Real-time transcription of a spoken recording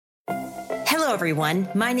Hello, everyone.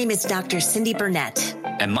 My name is Dr. Cindy Burnett.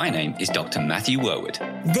 And my name is Dr. Matthew Wowood.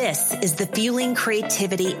 This is the Fueling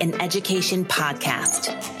Creativity in Education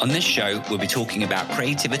podcast. On this show, we'll be talking about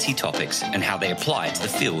creativity topics and how they apply to the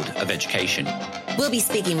field of education. We'll be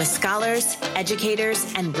speaking with scholars,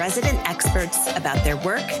 educators, and resident experts about their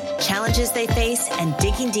work, challenges they face, and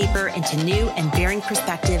digging deeper into new and varying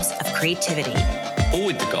perspectives of creativity. All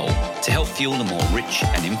with the goal to help fuel a more rich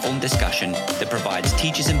and informed discussion that provides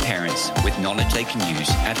teachers and parents with knowledge they can use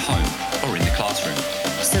at home or in the classroom.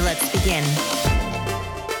 So let's begin.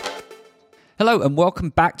 Hello and welcome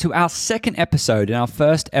back to our second episode in our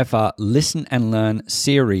first ever Listen and Learn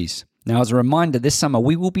series. Now, as a reminder, this summer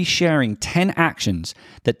we will be sharing 10 actions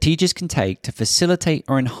that teachers can take to facilitate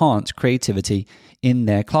or enhance creativity in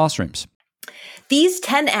their classrooms. These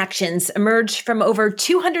 10 actions emerge from over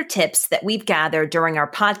 200 tips that we've gathered during our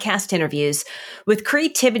podcast interviews with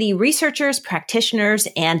creativity researchers, practitioners,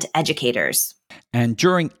 and educators. And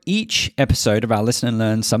during each episode of our Listen and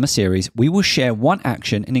Learn summer series, we will share one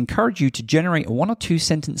action and encourage you to generate a 1 or 2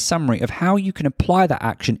 sentence summary of how you can apply that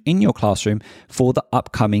action in your classroom for the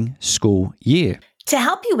upcoming school year. To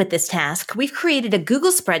help you with this task, we've created a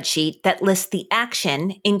Google spreadsheet that lists the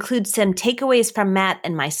action, includes some takeaways from Matt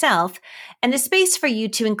and myself, and a space for you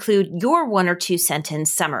to include your 1 or 2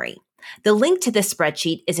 sentence summary. The link to this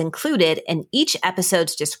spreadsheet is included in each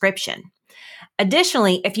episode's description.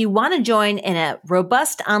 Additionally, if you want to join in a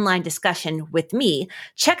robust online discussion with me,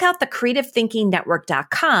 check out the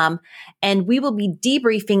creativethinkingnetwork.com, and we will be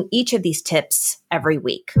debriefing each of these tips every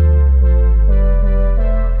week.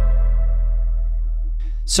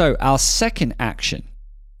 So our second action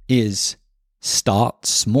is start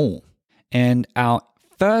small. And our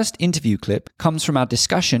first interview clip comes from our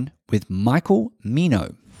discussion with Michael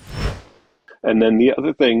Mino. And then the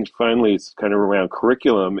other thing, finally, is kind of around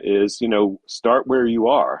curriculum is, start where you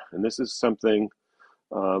are. And this is something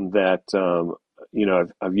that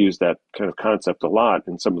I've used that kind of concept a lot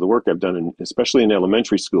in some of the work I've done, especially in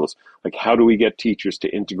elementary schools. Like, how do we get teachers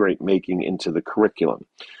to integrate making into the curriculum?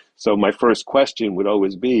 So my first question would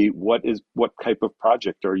always be, what type of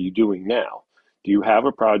project are you doing now? Do you have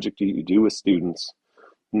a project that you do with students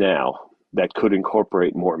now that could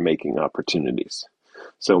incorporate more making opportunities?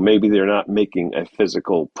 So maybe they're not making a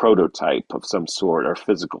physical prototype of some sort or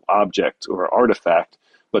physical object or artifact,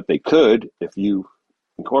 but they could if you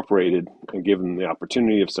incorporated and given them the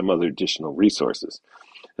opportunity of some other additional resources.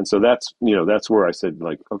 And so that's where I said,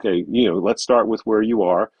 like, okay, let's start with where you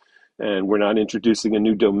are. And we're not introducing a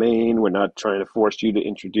new domain. We're not trying to force you to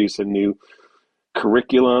introduce a new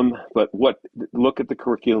curriculum, but look at the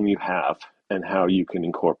curriculum you have and how you can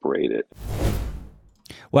incorporate it.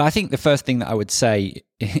 Well, I think the first thing that I would say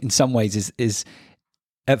in some ways is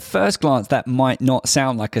at first glance, that might not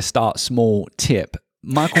sound like a start small tip.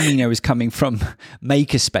 Michael Mino is coming from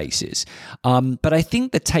makerspaces. But I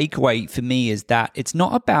think the takeaway for me is that it's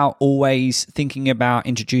not about always thinking about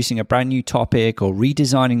introducing a brand new topic or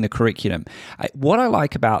redesigning the curriculum. What I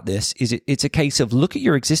like about this is it's a case of look at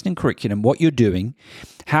your existing curriculum, what you're doing,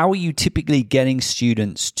 how are you typically getting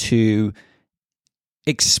students to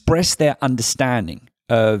express their understanding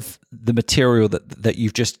of the material that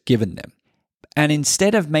you've just given them. And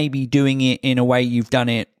instead of maybe doing it in a way you've done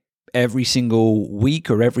it every single week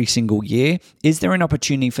or every single year, is there an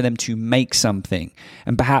opportunity for them to make something?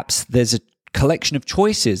 And perhaps there's a collection of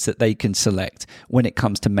choices that they can select when it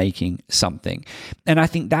comes to making something. And I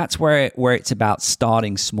think that's where it's about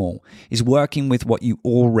starting small, is working with what you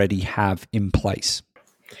already have in place.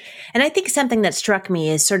 And I think something that struck me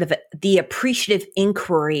is sort of the appreciative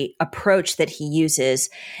inquiry approach that he uses.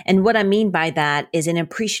 And what I mean by that is an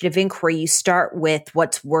appreciative inquiry, you start with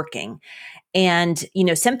what's working. And,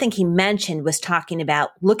 something he mentioned was talking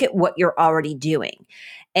about, look at what you're already doing.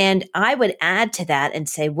 And I would add to that and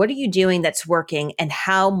say, what are you doing that's working and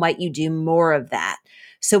how might you do more of that?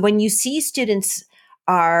 So when you see students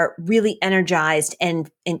are really energized and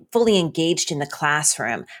fully engaged in the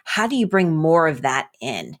classroom, how do you bring more of that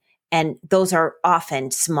in? And those are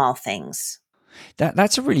often small things.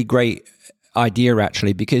 That's a really great idea,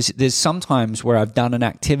 actually, because there's sometimes where I've done an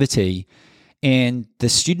activity and the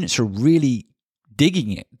students are really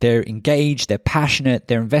digging it. They're engaged, they're passionate,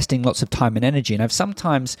 they're investing lots of time and energy. And I've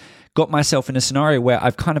sometimes got myself in a scenario where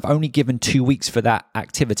I've kind of only given 2 weeks for that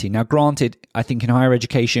activity. Now, granted, I think in higher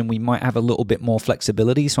education, we might have a little bit more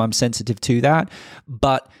flexibility, so I'm sensitive to that.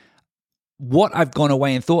 But what I've gone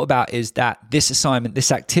away and thought about is that this assignment,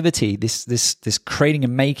 this activity, this creating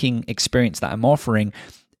and making experience that I'm offering,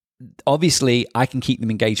 obviously I can keep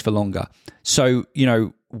them engaged for longer. So,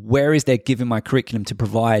 where is there given my curriculum to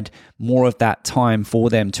provide more of that time for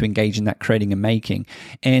them to engage in that creating and making?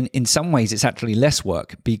 And in some ways, it's actually less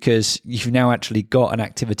work because you've now actually got an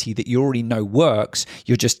activity that you already know works.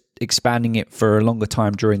 You're just expanding it for a longer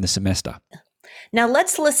time during the semester. Now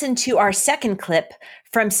let's listen to our second clip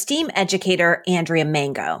from STEAM educator Andrea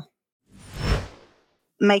Mango.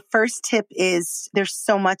 My first tip is there's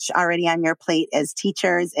so much already on your plate as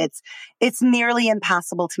teachers. It's nearly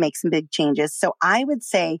impossible to make some big changes. So I would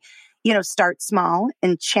say, start small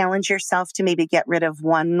and challenge yourself to maybe get rid of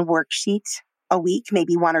one worksheet a week,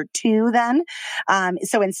 maybe one or two then.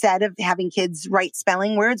 So instead of having kids write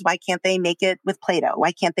spelling words, why can't they make it with Play-Doh?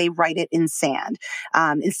 Why can't they write it in sand?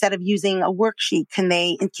 Instead of using a worksheet, can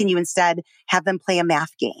you instead have them play a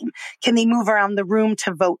math game? Can they move around the room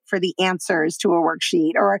to vote for the answers to a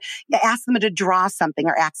worksheet, or ask them to draw something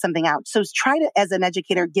or act something out? So try to, as an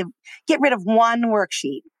educator, get rid of one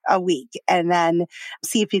worksheet a week and then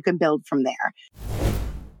see if you can build from there.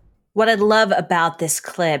 What I love about this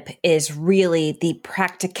clip is really the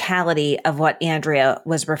practicality of what Andrea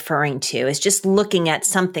was referring to, is just looking at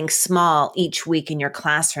something small each week in your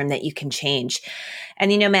classroom that you can change.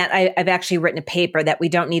 And Matt, I've actually written a paper that we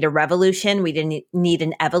don't need a revolution, we didn't need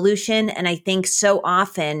an evolution. And I think so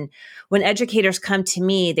often when educators come to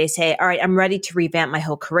me, they say, all right, I'm ready to revamp my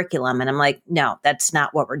whole curriculum. And I'm like, no, that's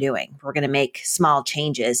not what we're doing. We're going to make small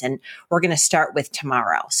changes and we're going to start with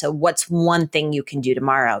tomorrow. So what's one thing you can do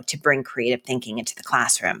tomorrow to bring creative thinking into the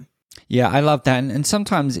classroom? Yeah, I love that. And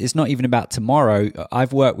sometimes it's not even about tomorrow.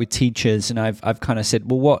 I've worked with teachers and I've kind of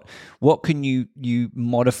said, well, what can you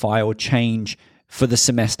modify or change for the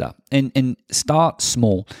semester? And start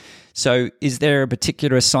small. So is there a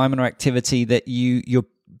particular assignment or activity that you're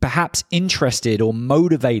perhaps interested or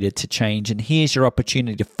motivated to change? And here's your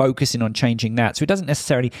opportunity to focus in on changing that. So it doesn't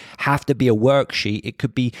necessarily have to be a worksheet. It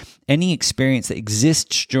could be any experience that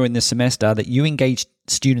exists during the semester that you engage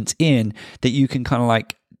students in, that you can kind of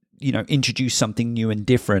introduce something new and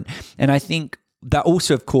different. And I think that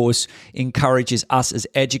also, of course, encourages us as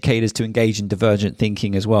educators to engage in divergent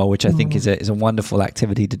thinking as well, which I think is a wonderful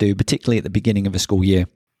activity to do, particularly at the beginning of a school year.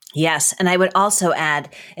 Yes. And I would also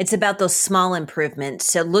add, it's about those small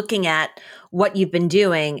improvements. So looking at what you've been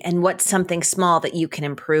doing and what's something small that you can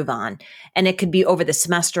improve on. And it could be over the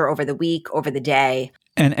semester, over the week, over the day.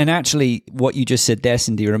 And actually, what you just said there,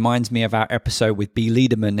 Cindy, reminds me of our episode with Bea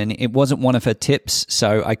Liederman. And it wasn't one of her tips,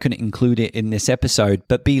 so I couldn't include it in this episode.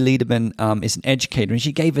 But Bea Liederman is an educator, and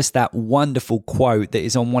she gave us that wonderful quote that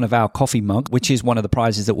is on one of our coffee mugs, which is one of the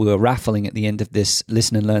prizes that we were raffling at the end of this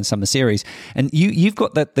Listen and Learn Summer series. And you've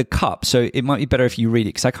got the cup, so it might be better if you read it,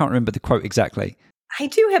 because I can't remember the quote exactly. I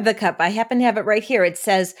do have the cup. I happen to have it right here. It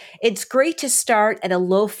says, "It's great to start at a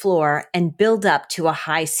low floor and build up to a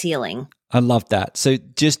high ceiling." I love that. So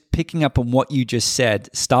just picking up on what you just said,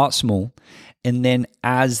 start small. And then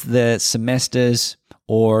as the semesters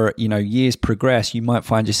or years progress, you might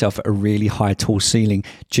find yourself at a really high, tall ceiling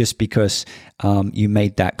just because you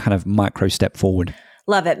made that kind of micro step forward.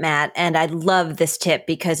 Love it, Matt. And I love this tip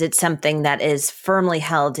because it's something that is firmly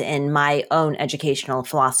held in my own educational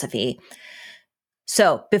philosophy.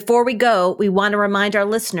 So before we go, we want to remind our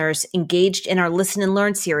listeners engaged in our Listen and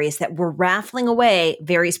Learn series that we're raffling away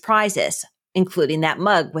various prizes, including that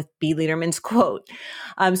mug with Bea Liederman's quote.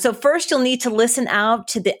 So first, you'll need to listen out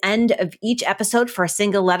to the end of each episode for a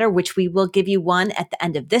single letter, which we will give you one at the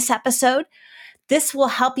end of this episode. This will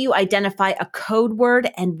help you identify a code word.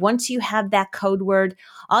 And once you have that code word,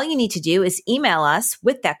 all you need to do is email us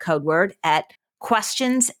with that code word at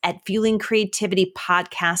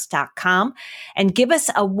questions@fuelingcreativitypodcast.com and give us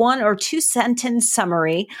a 1 or 2 sentence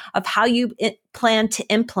summary of how you plan to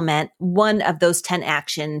implement one of those 10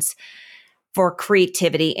 actions for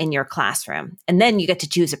creativity in your classroom. And then you get to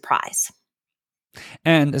choose a prize.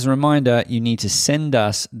 And as a reminder, you need to send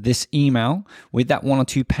us this email with that 1 or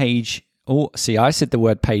 2 page, I said the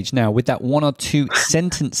word page now, with that 1 or 2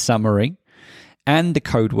 sentence summary and the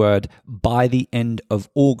code word by the end of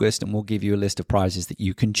August, and we'll give you a list of prizes that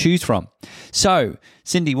you can choose from. So,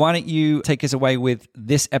 Cindy, why don't you take us away with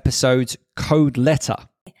this episode's code letter?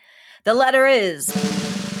 The letter is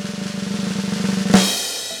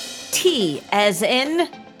T, as in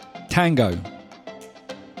Tango,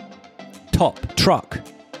 top, truck,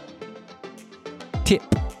 tip,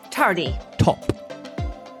 tardy, top,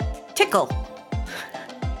 tickle,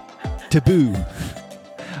 taboo.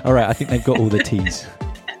 All right, I think they've got all the T's.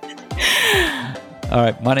 All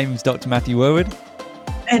right, my name is Dr. Matthew Woodward.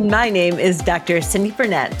 And my name is Dr. Cindy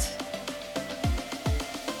Burnett.